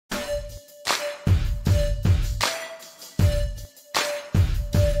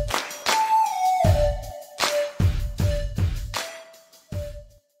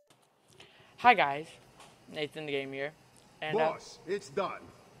Hi guys, Nathan the Game here, and Boss, it's done.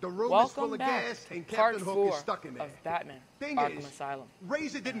 The room is full welcome of back gas, and to part Captain 4 Hook is stuck in there. of Batman Thing Arkham is, Asylum.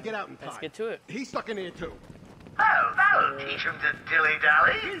 Razor didn't get out in time. Let's get to it. He's stuck in there too. Oh, that'll teach him to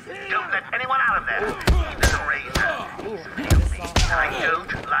dilly-dally. Don't let anyone out of there. Even the Razor. I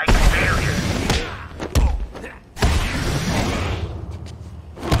don't like failure.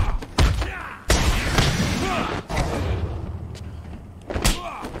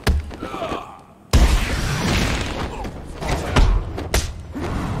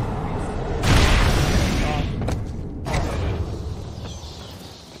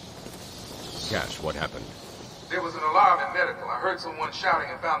 Cash, what happened? There was an alarm in medical. I heard someone shouting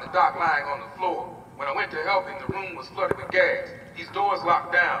and found the doc lying on the floor. When I went to help him, the room was flooded with gas. These doors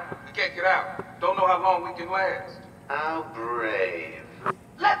locked down. We can't get out. Don't know how long we can last. How brave.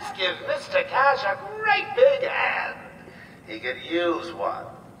 Let's give Mr. Cash a great big hand. He could use one.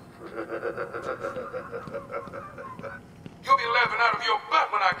 You'll be laughing out of your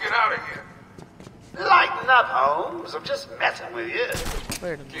butt when I get out of here. Lighten up, Holmes. I'm just messing with you.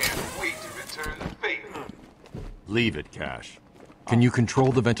 Wait a minute. Can't wait to return the favor. Leave it, Cash. Can you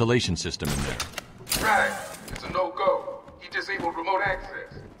control the ventilation system in there? Right. It's a no-go. He disabled remote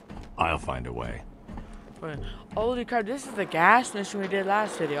access. I'll find a way. Wait. Holy crap, this is the gas mission we did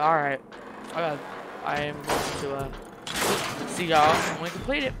last video. Alright. I am going to see y'all when we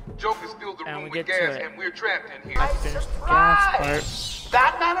complete it. Joker filled the And room we with get to gas, it. and we're trapped in here. By Finish the gas part. surprise!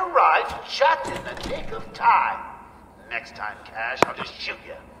 Batman arrived just in the nick of time. Next time, Cash, I'll just shoot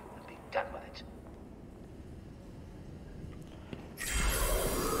you and be done with it.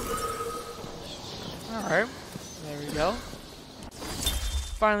 Alright. There we go.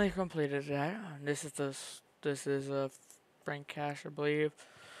 Finally completed that. This is Frank Cash, I believe.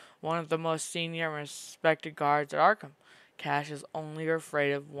 One of the most senior and respected guards at Arkham. Cash is only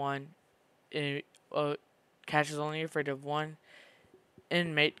afraid of one inmate,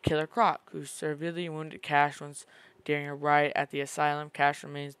 Killer Croc, who severely wounded Cash once during a riot at the Asylum. Cash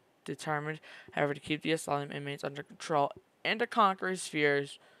remains determined, however, to keep the Asylum inmates under control and to conquer his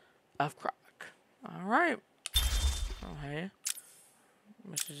fears of Croc. Alright. Okay.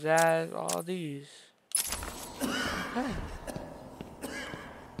 Mr. Zaz, all these. Okay.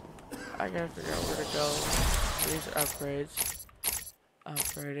 I gotta figure out where to go. These are upgrades.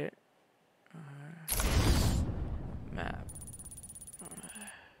 Upgrade it. Map.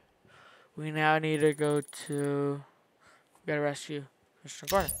 We now need to go to. We gotta rescue Mr.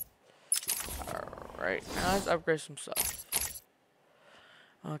 Gordon. Alright, now let's upgrade some stuff.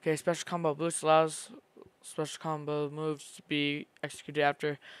 Okay, special combo boost allows special combo moves to be executed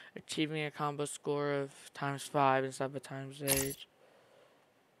after achieving a combo score of ×5 instead of ×8.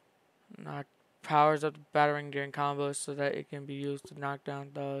 Knock powers up the battering during combos so that it can be used to knock down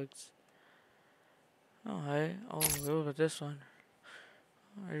thugs. Alright, what about this one?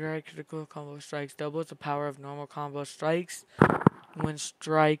 Alright, critical combo strikes doubles the power of normal combo strikes. When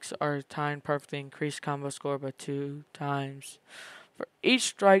strikes are timed perfectly, increase combo score by 2 times. For each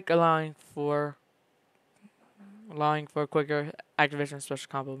strike, allowing for quicker activation of special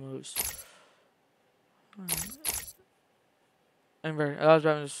combo moves. Remember, allows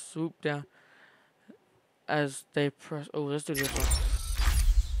Batman to swoop down as they press. Oh, let's do this one.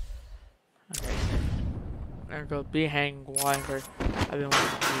 Okay. There we go. Be hanging wider. I've been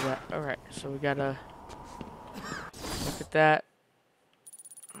wanting to do that. Alright, so we gotta look at that.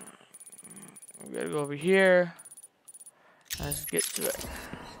 We gotta go over here. Let's get to it.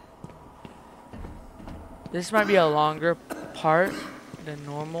 This might be a longer part than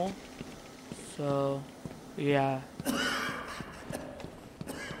normal. So, yeah.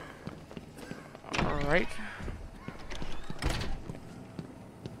 Alright.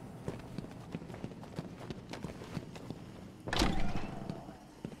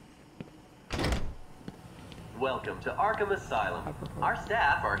 Welcome to Arkham Asylum. Our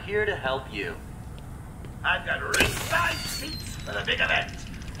staff are here to help you. I've got ringside seats for the big event.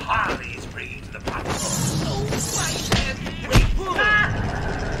 Harley's free to the platform. Oh, my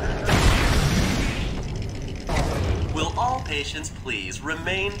Will all patients please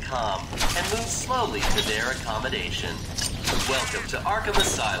remain calm and move slowly to their accommodation? Welcome to Arkham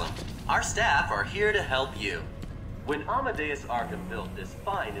Asylum. Our staff are here to help you. When Amadeus Arkham built this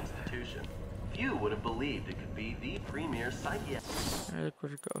fine institution, few would have believed it could be the premier psychiatric.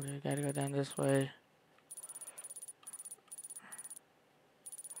 Okay, gotta go down this way.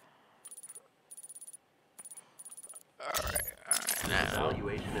 Alright, now.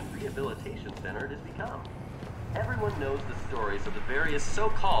 Evaluation and rehabilitation center it has become. Everyone knows the stories of the various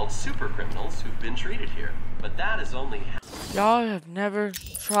so-called super criminals who've been treated here, but that is only Y'all have never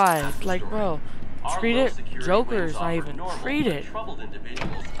try. Like, bro, Our treat low it. security Joker wings is not offer even normal treated. but troubled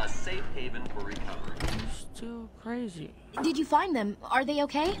individuals a safe haven for recovery. It's too crazy. Did you find them? Are they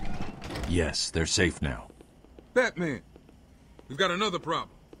okay? Yes, they're safe now. Batman, we've got another problem.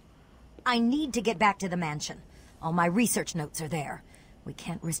 I need to get back to the mansion. All my research notes are there. We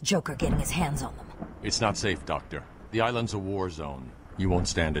can't risk Joker getting his hands on them. It's not safe, Doctor. The island's a war zone. You won't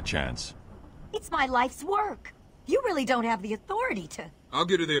stand a chance. It's my life's work. You really don't have the authority to... I'll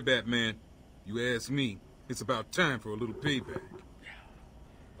get her there, Batman. You ask me, it's about time for a little payback.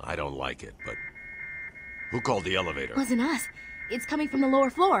 I don't like it, but... Who called the elevator? Wasn't us. It's coming from the lower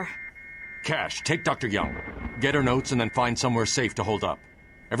floor. Cash, take Dr. Young. Get her notes and then find somewhere safe to hold up.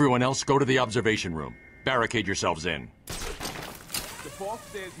 Everyone else, go to the observation room. Barricade yourselves in. The boss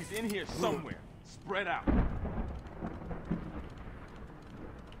says he's in here somewhere. Spread out.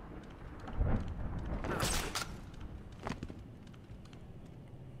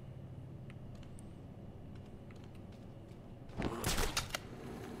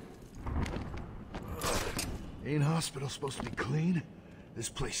 Ain't hospital supposed to be clean? This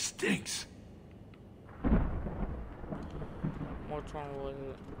place stinks. Which one was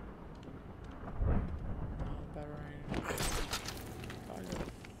it? Battering.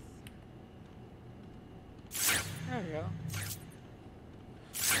 There we go.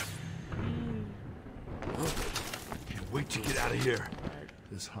 Can't wait to get out of here.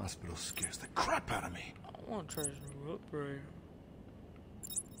 This hospital scares the crap out of me. I want to try this new upgrade.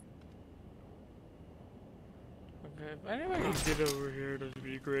 Okay, if anybody can get over here, that'd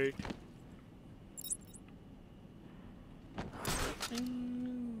be great. Get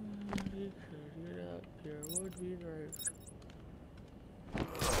up here, would be great.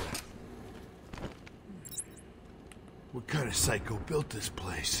 What kind of psycho built this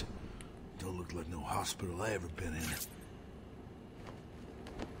place? Don't look like no hospital I ever been in.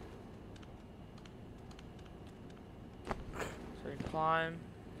 So you climb.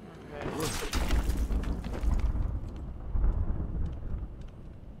 Okay.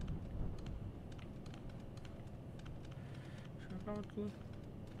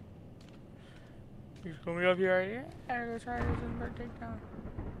 He's coming up here, yeah. I gotta go try this and take down.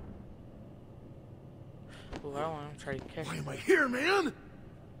 Oh, I don't want to try to catch Why him. am I here, man?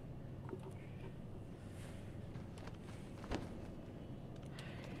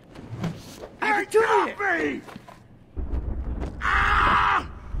 I'm doing it! Ah!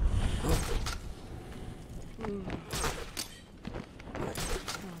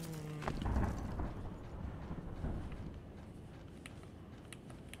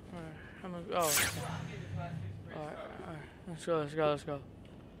 Oh. Alright. Let's go, let's go, let's go.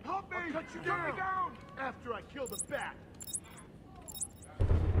 Help me! I'll cut you down after I kill the bat.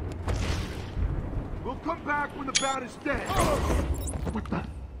 We'll come back when the bat is dead. What the?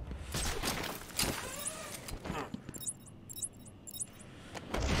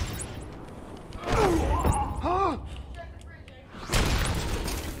 Huh?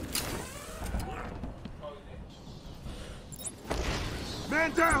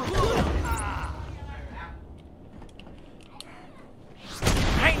 Man down!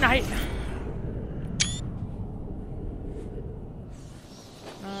 Night!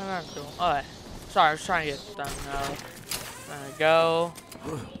 No, not cool. Alright. Sorry, I was trying to get it done now. There we go.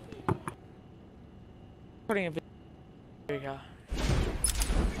 Putting a bit. There we go.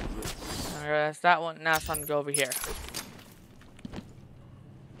 Alright, that's that one. Now it's time to go over here.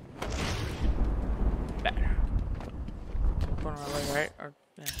 Better. Going my way, right? Or,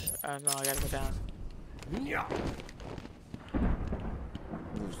 yeah. No, I gotta go down. Yeah.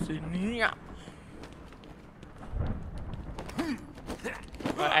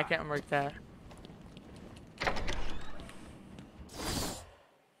 I can't break that.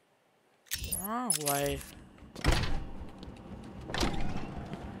 Wrong way.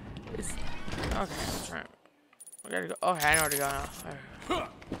 It's okay. I'm trying. We gotta go. Okay, I know where to go now.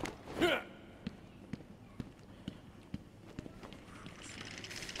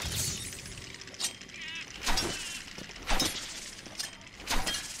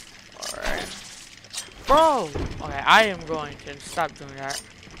 Bro! Okay, I am going to stop doing that.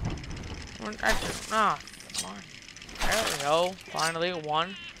 Come on. There we go. Finally,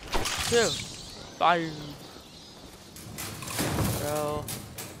 1, 2. Bye. Go.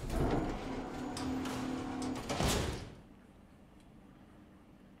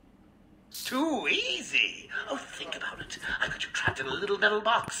 Too easy. Oh, think about it. I got you trapped in a little metal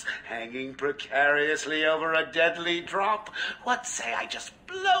box, hanging precariously over a deadly drop. What say I just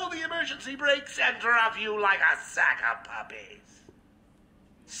blow the emergency brakes and drop you like a sack of puppies?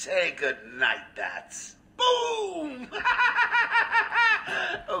 Say good night, bats. Boom!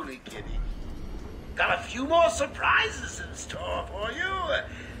 Only kidding. Got a few more surprises in store for you.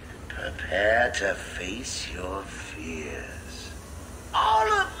 Prepare to face your fears.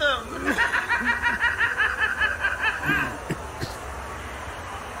 All of them!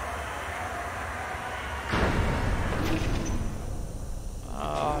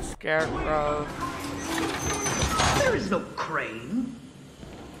 Oh, Scarecrow. There is no crane.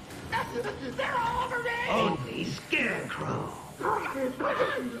 They're all over me! Only Scarecrow. Get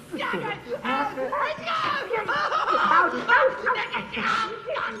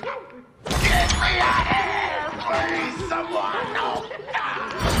me out of here! Please, someone! No!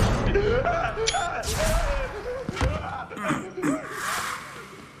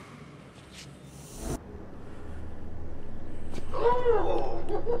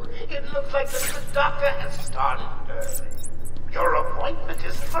 Ooh, it looks like the doctor has started early. Your appointment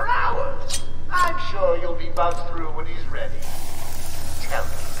isn't for hours. I'm sure you'll be buzzed through when he's ready. Tell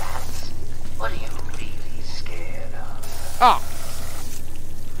me, Bats, what are you really scared of? Oh.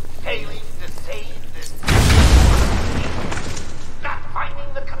 Failing to save this... Not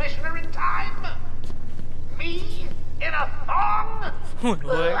finding the commissioner in time? Me? In a thong? What?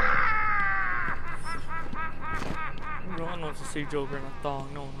 No one wants to see Joker in a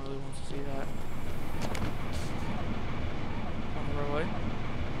thong. No one really wants to see that. On the right way.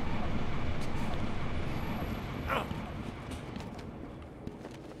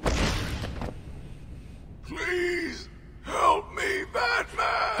 Please help me,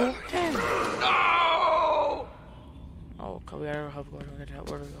 Batman! Okay. No! Oh, okay, we gotta help. Where do we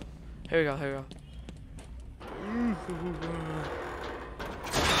go? Here we go. Here we go.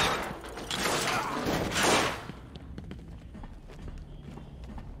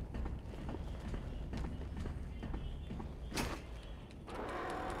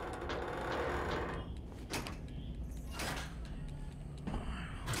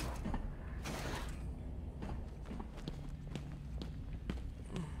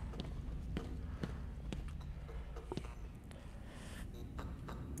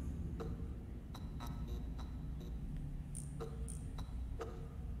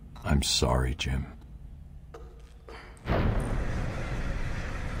 I'm sorry, Jim.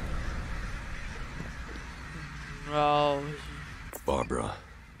 No. Barbara.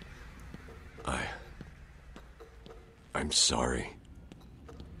 I'm sorry.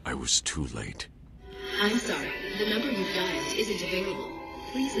 I was too late. I'm sorry. The number you've dialed isn't available.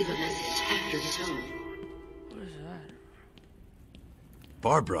 Please leave a message after the tone. What is that?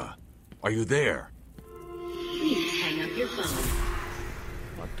 Barbara, are you there? Please hang up your phone.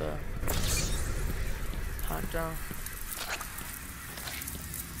 What the? Hunt down.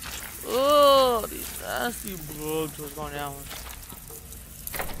 Oh, these nasty bugs. What's going down?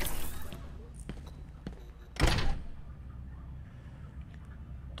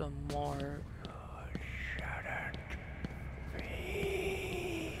 The more.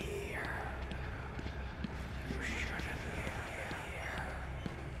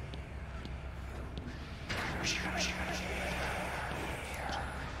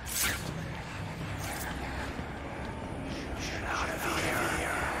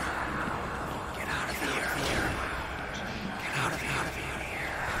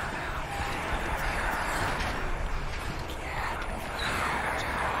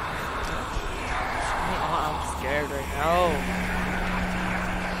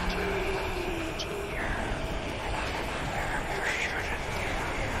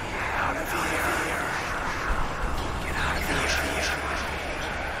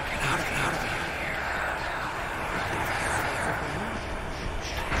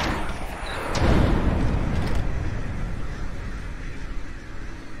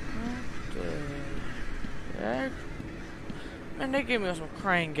 And they gave me some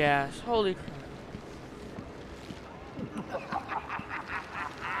crane gas. Holy crap.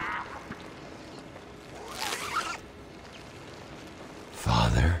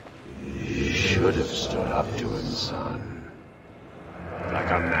 Father? You should have stood up to him, son.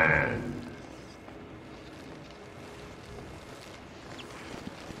 Like a man.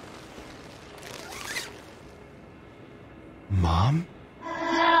 Mom?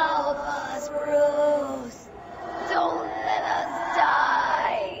 Help us, Bruce! Don't let us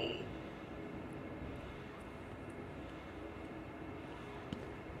die!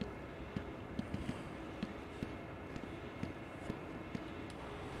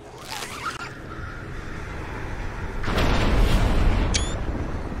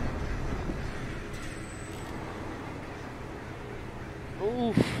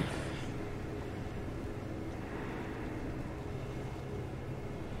 Oof.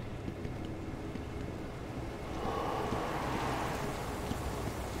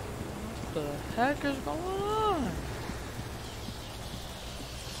 heck is going on?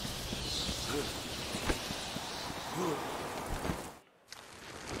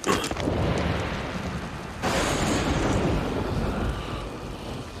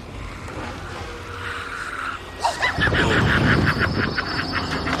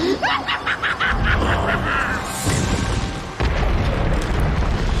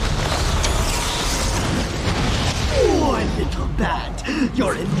 Poor little bat,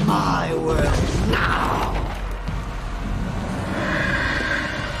 you're in my world now.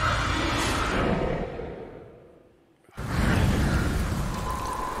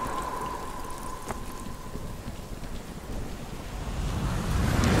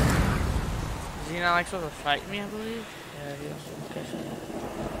 Is he not like supposed to fight me, I believe? Yeah, he is. Okay, so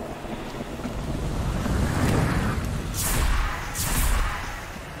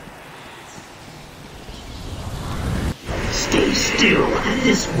Stay still,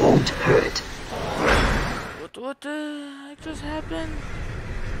 this won't hurt. What the heck just happened?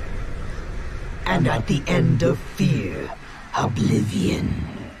 And at the end of fear, oblivion.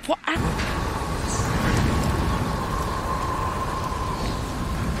 What?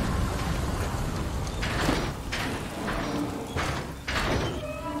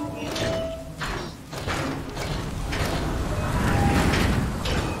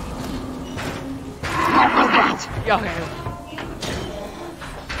 Okay.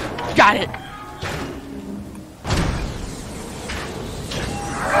 Got it.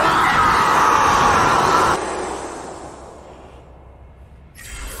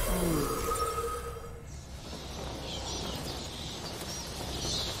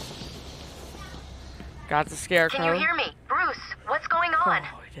 Got the scarecrow. Can you hear me? Bruce, what's going on?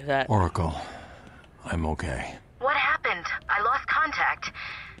 Oh, we did that. Oracle, I'm okay. What happened? I lost contact.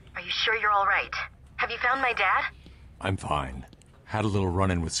 Are you sure you're all right? Have you found my dad? I'm fine. Had a little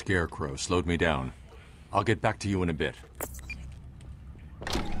run-in with Scarecrow, slowed me down. I'll get back to you in a bit.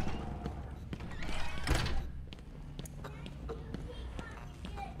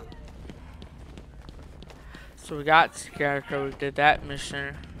 So we got Scarecrow, we did that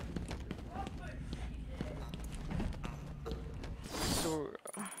mission. So...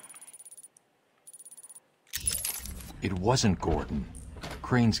 It wasn't Gordon.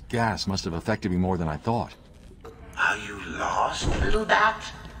 Crane's gas must have affected me more than I thought. Are you lost, little bat?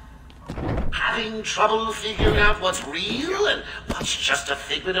 Having trouble figuring out what's real and what's just a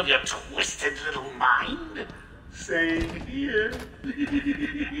figment of your twisted little mind? Same here.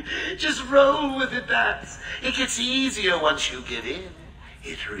 Just roll with it, bats. It gets easier once you get in.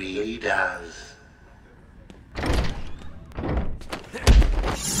 It really does.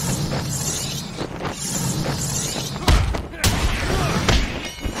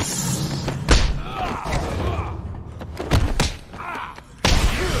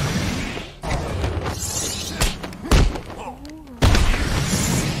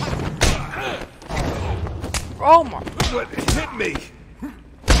 Oh my! What hit me?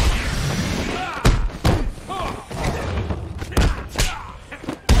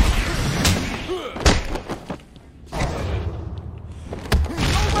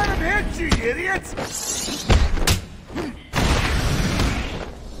 Don't let him hit you, idiots!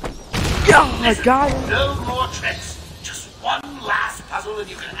 Oh my God! No more tricks. Just one last puzzle and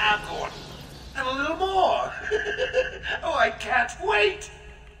you can have Gordon. And a little more. Oh, I can't wait.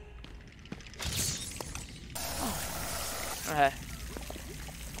 Okay.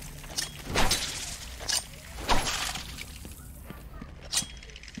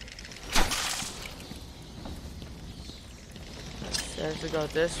 Says to go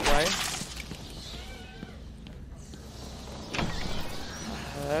this way.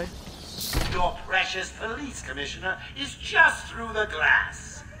 Okay. Your precious police commissioner is just through the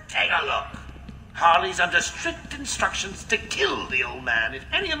glass. Take a look. Harley's under strict instructions to kill the old man if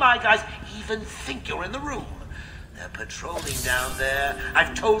any of my guys even think you're in the room. They're patrolling down there.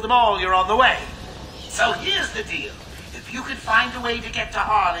 I've told them all you're on the way. So here's the deal. If you can find a way to get to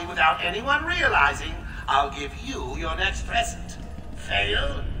Harley without anyone realizing, I'll give you your next present.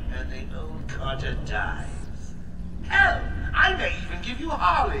 Fail, and the old Carter dies. Hell, I may even give you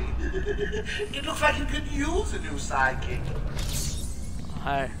Harley. It looks like you could use a new sidekick.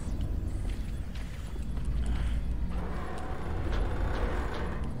 Hi.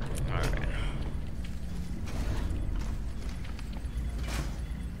 Alright.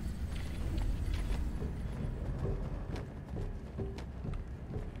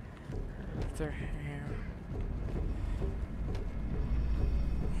 They're here.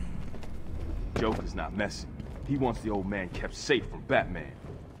 Joker's not messing. He wants the old man kept safe from Batman.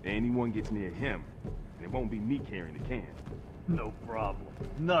 Anyone gets near him, and it won't be me carrying the can. No problem.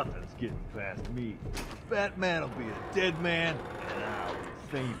 Nothing's getting past me. Batman will be a dead man, and I'll be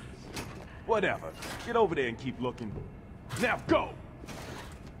famous. Whatever. Get over there and keep looking. Now go!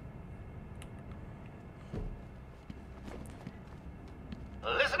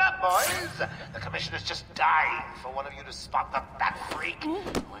 Listen up, boys. The commissioner's just dying for one of you to spot the bat freak.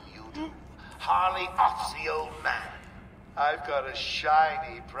 When you do, Harley offs the old man. I've got a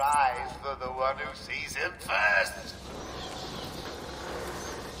shiny prize for the one who sees him first.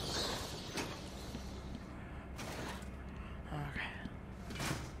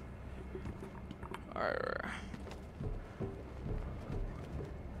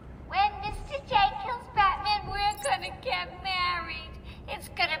 When Mr. J kills Batman, we're gonna get married. It's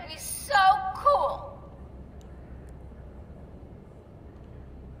gonna be so cool.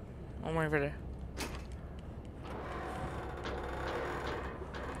 I'm waiting for that.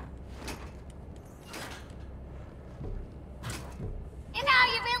 You know,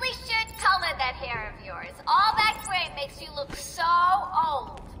 you really should color that hair of yours. All that gray makes you look so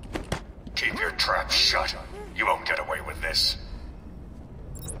old. Keep your trap shut. You won't get away with this.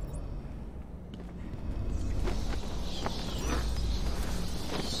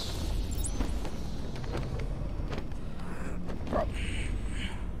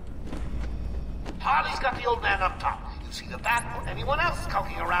 Harley's got the old man up top. You see the bat or anyone else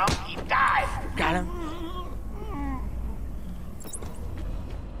skulking around, he dies. Got him.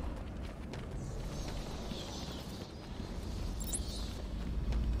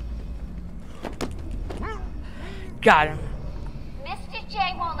 Got him. Mr.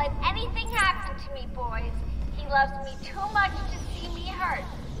 J won't let anything happen to me, boys. He loves me too much to see me hurt.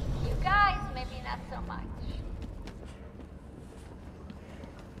 You guys, maybe not so much.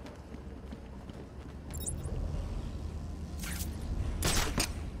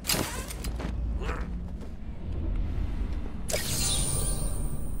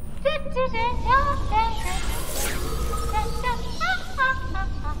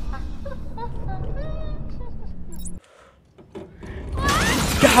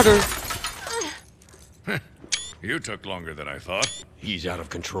 Got her. You took longer than I thought. He's out of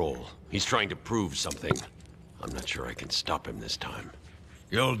control. He's trying to prove something. I'm not sure I can stop him this time.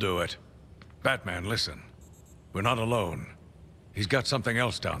 You'll do it. Batman, listen. We're not alone. He's got something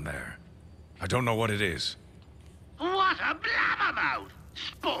else down there. I don't know what it is. What a blabbermouth!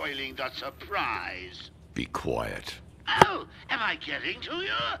 Spoiling the surprise. Be quiet. Oh, am I getting to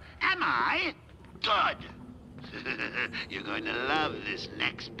you? Am I? Good. You're going to love this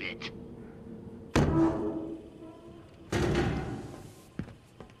next bit.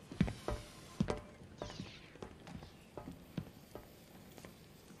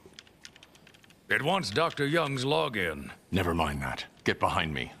 It wants Dr. Young's login. Never mind that. Get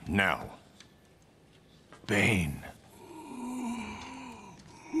behind me, now. Bane.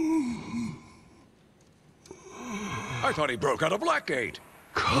 I thought he broke out of Blackgate.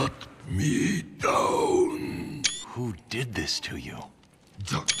 Cut me down. Who did this to you?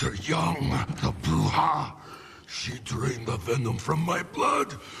 Dr. Young, the Bruja. She drained the venom from my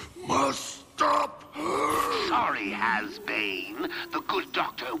blood. Must stop her. Sorry, Has-Bane. The good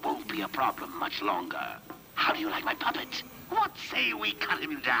doctor won't be a problem much longer. How do you like my puppet? What say we cut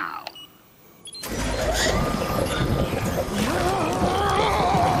him down?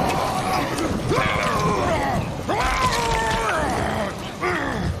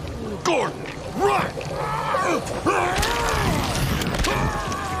 Gordon, run!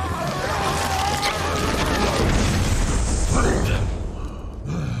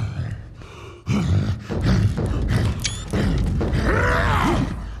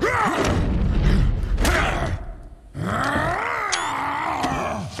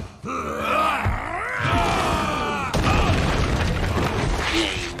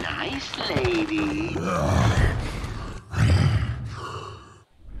 Nice lady.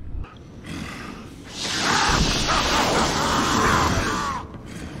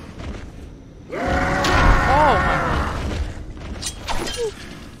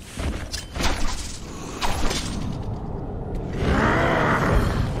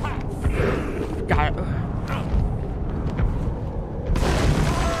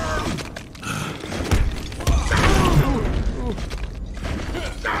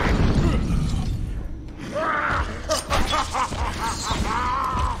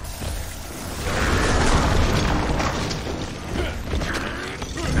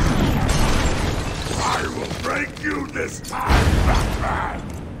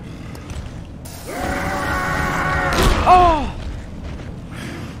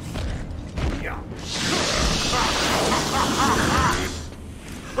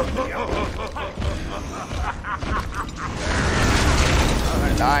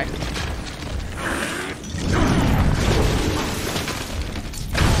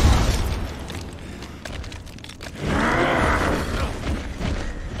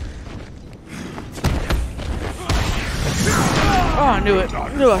 knew it.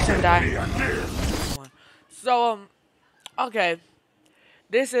 I knew I was gonna die. So, okay.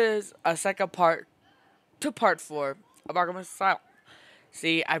 This is a second part to part 4 of Arkham Asylum.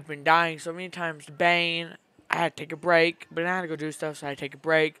 See, I've been dying so many times to Bane. I had to take a break, but I had to go do stuff, so I had to take a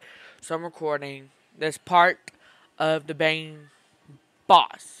break. So I'm recording this part of the Bane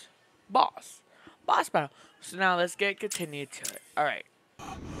boss battle. So now let's continue to it. Alright.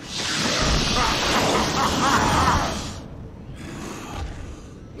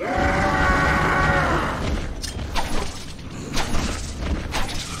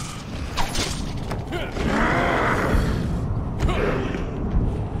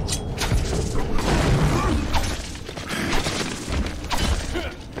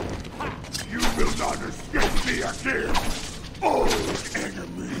 You will not escape me again, old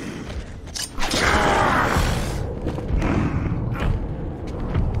enemy.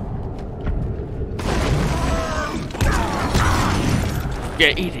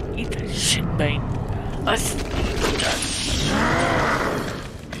 Yeah, eat that shit, Bane. Let's eat that.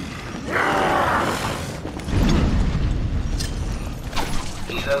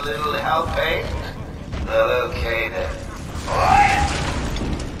 Need a little help, eh? Well, okay then.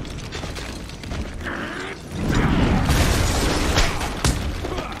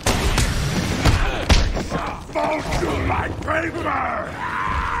 Fold you like paper!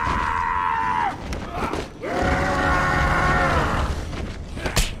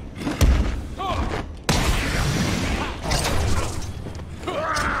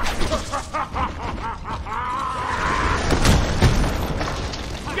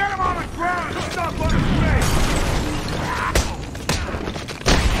 Get him on the ground and stop on his face!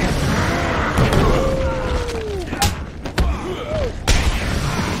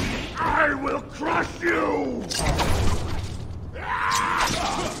 I will crush you!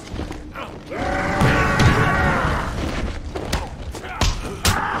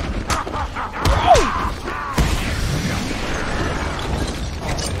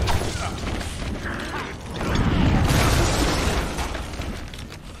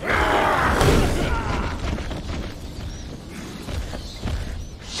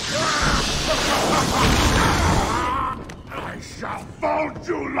 I shall fold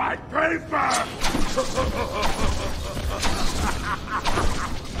you like paper!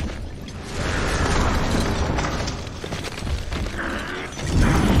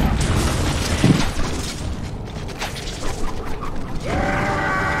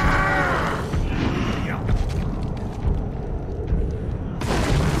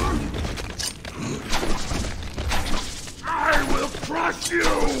 I will crush you!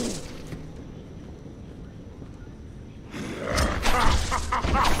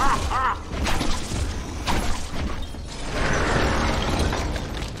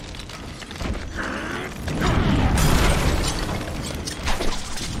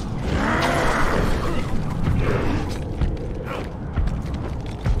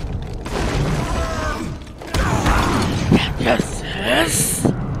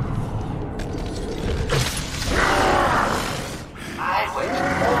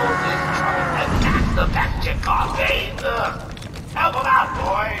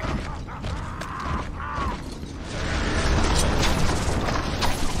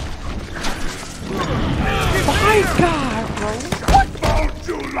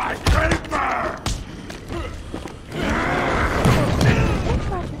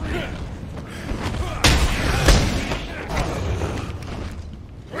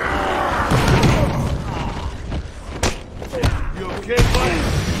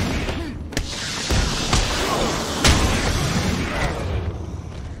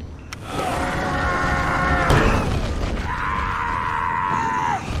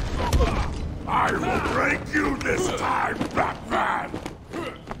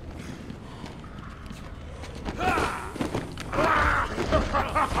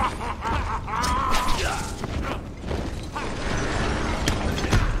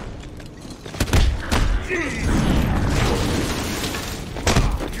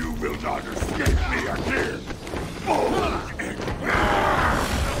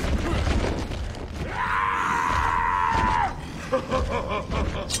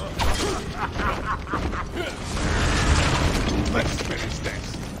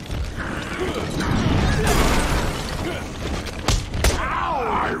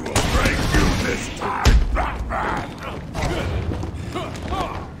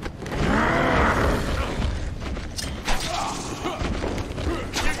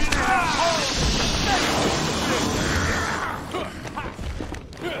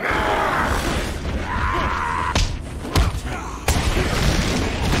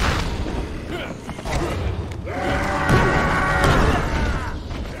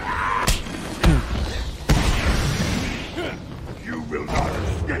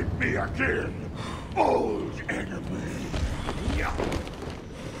 escape me again, old enemy.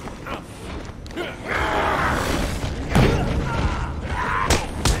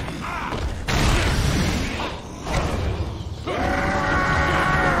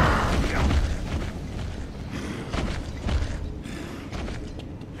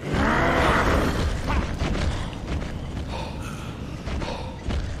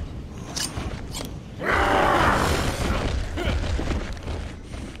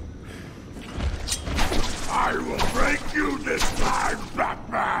 I will break you this time,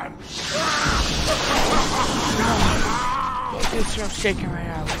 Batman! It's from shaking right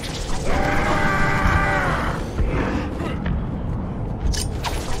now.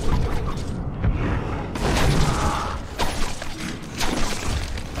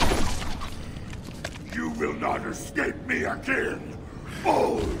 You will not escape me again,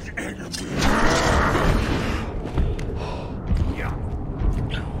 old enemy!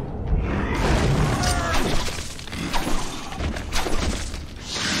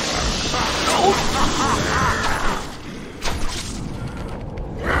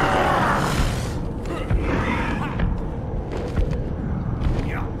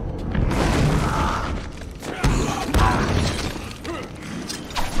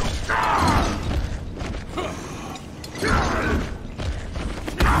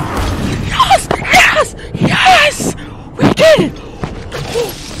 Yes! We did it!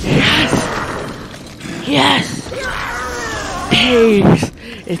 Yes! Yes! Days!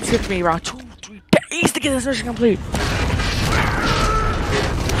 It took me around 2-3 days to get this mission complete.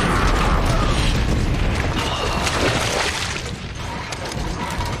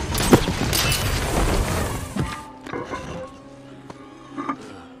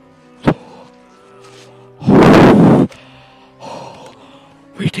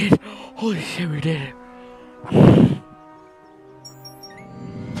 We did. Holy shit, we did it.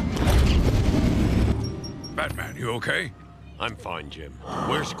 Batman, you okay? I'm fine, Jim.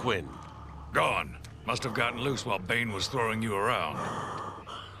 Where's Quinn? Gone. Must have gotten loose while Bane was throwing you around.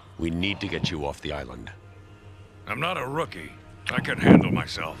 We need to get you off the island. I'm not a rookie. I can handle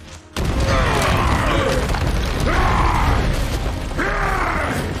myself.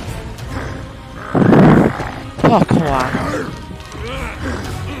 Oh, come on.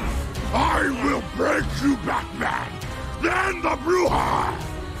 I will break you, Batman! Then the Bruja!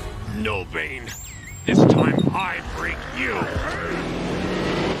 No, Bane. This time I break you!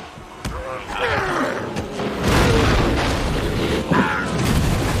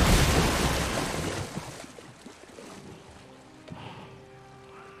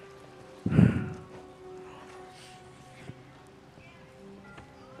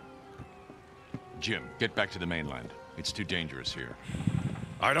 Jim, get back to the mainland. It's too dangerous here.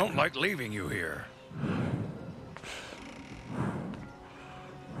 I don't like leaving you here.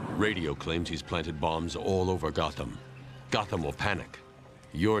 Radio claims he's planted bombs all over Gotham. Gotham will panic.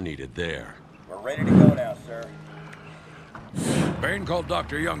 You're needed there. We're ready to go now, sir. Bane called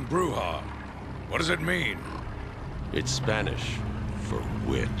Dr. Young Bruja. What does it mean? It's Spanish for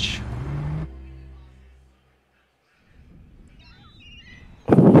witch.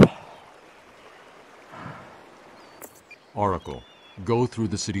 Oracle, go through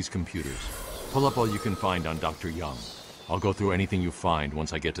the city's computers. Pull up all you can find on Dr. Young. I'll go through anything you find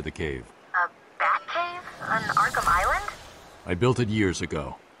once I get to the cave. A bat cave on Arkham Island? I built it years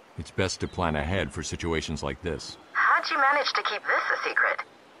ago. It's best to plan ahead for situations like this. How'd you manage to keep this a secret?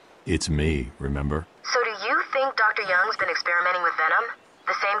 It's me, remember? So do you think Dr. Young's been experimenting with venom?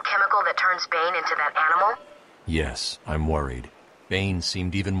 The same chemical that turns Bane into that animal? Yes, I'm worried. Bane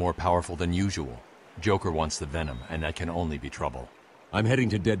seemed even more powerful than usual. Joker wants the venom, and that can only be trouble. I'm heading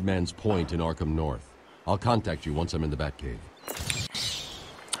to Dead Man's Point in Arkham North. I'll contact you once I'm in the Batcave.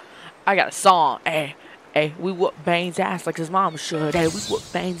 I got a song. Hey, we whoop Bane's ass like his mom should. Hey, we whoop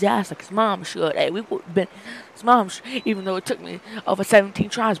Bane's ass like his mom should. Hey, we whoop Bane's mom should. Even though it took me over 17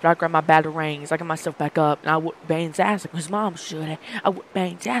 tries, but I grabbed my batarangs. I got myself back up, and I whooped Bane's ass like his mom should. Hey, I whooped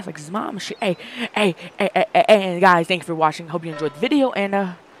Bane's ass like his mom should. Hey, and guys, thank you for watching. Hope you enjoyed the video,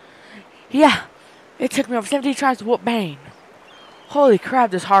 and, yeah. It took me over 17 tries to whoop Bane. Holy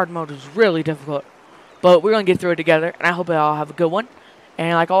crap, this hard mode is really difficult. But we're going to get through it together, and I hope you all have a good one.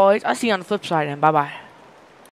 And like always, I'll see you on the flip side, and bye-bye.